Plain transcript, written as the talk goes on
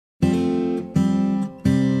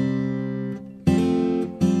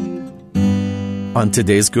On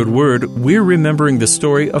today's Good Word, we're remembering the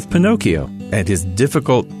story of Pinocchio and his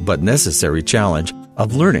difficult but necessary challenge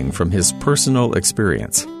of learning from his personal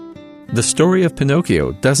experience. The story of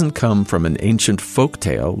Pinocchio doesn't come from an ancient folk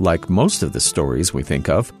tale like most of the stories we think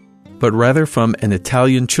of, but rather from an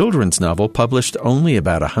Italian children's novel published only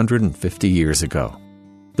about 150 years ago.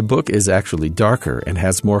 The book is actually darker and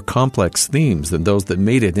has more complex themes than those that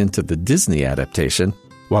made it into the Disney adaptation.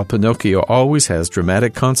 While Pinocchio always has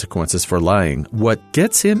dramatic consequences for lying, what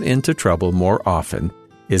gets him into trouble more often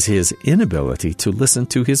is his inability to listen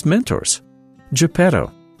to his mentors. Geppetto,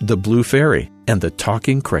 the Blue Fairy, and the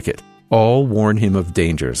Talking Cricket all warn him of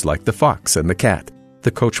dangers like the fox and the cat,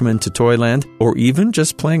 the coachman to Toyland, or even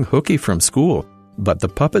just playing hooky from school. But the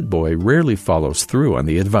puppet boy rarely follows through on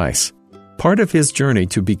the advice. Part of his journey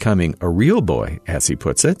to becoming a real boy, as he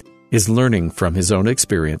puts it, is learning from his own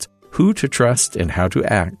experience who to trust and how to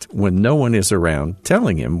act when no one is around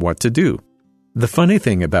telling him what to do. The funny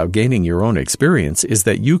thing about gaining your own experience is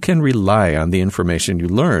that you can rely on the information you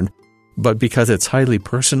learn, but because it's highly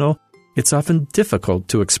personal, it's often difficult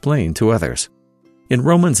to explain to others. In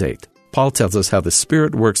Romans 8, Paul tells us how the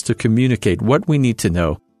Spirit works to communicate what we need to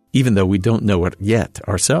know, even though we don't know it yet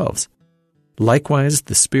ourselves. Likewise,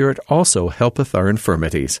 the Spirit also helpeth our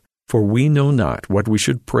infirmities, for we know not what we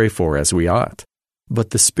should pray for as we ought.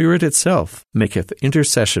 But the Spirit itself maketh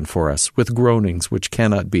intercession for us with groanings which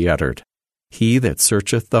cannot be uttered. He that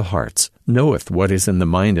searcheth the hearts knoweth what is in the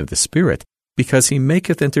mind of the Spirit, because he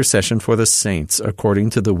maketh intercession for the saints according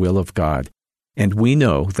to the will of God. And we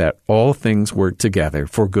know that all things work together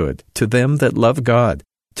for good to them that love God,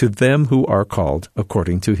 to them who are called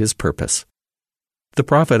according to his purpose. The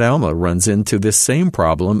prophet Alma runs into this same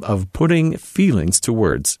problem of putting feelings to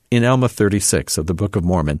words in Alma 36 of the Book of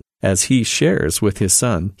Mormon, as he shares with his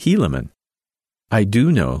son Helaman. I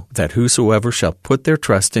do know that whosoever shall put their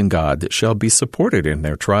trust in God shall be supported in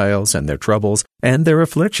their trials and their troubles and their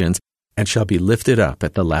afflictions, and shall be lifted up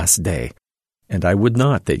at the last day. And I would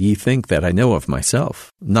not that ye think that I know of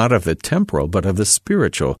myself, not of the temporal, but of the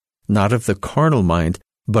spiritual, not of the carnal mind,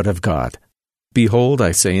 but of God. Behold,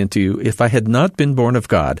 I say unto you, if I had not been born of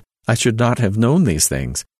God, I should not have known these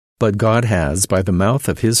things. But God has, by the mouth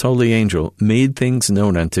of his holy angel, made things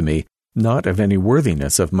known unto me, not of any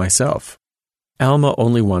worthiness of myself. Alma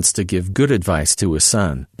only wants to give good advice to his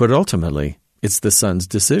son, but ultimately, it's the son's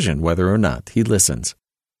decision whether or not he listens.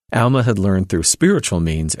 Alma had learned through spiritual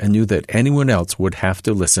means and knew that anyone else would have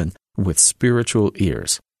to listen with spiritual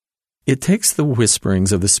ears. It takes the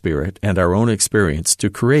whisperings of the Spirit and our own experience to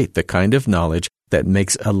create the kind of knowledge that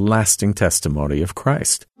makes a lasting testimony of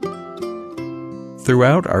Christ.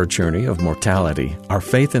 Throughout our journey of mortality, our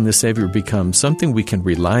faith in the Savior becomes something we can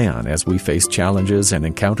rely on as we face challenges and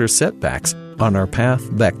encounter setbacks on our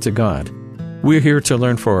path back to God. We're here to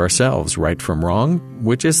learn for ourselves right from wrong,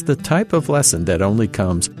 which is the type of lesson that only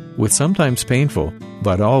comes with sometimes painful,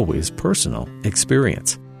 but always personal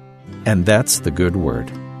experience. And that's the Good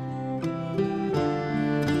Word.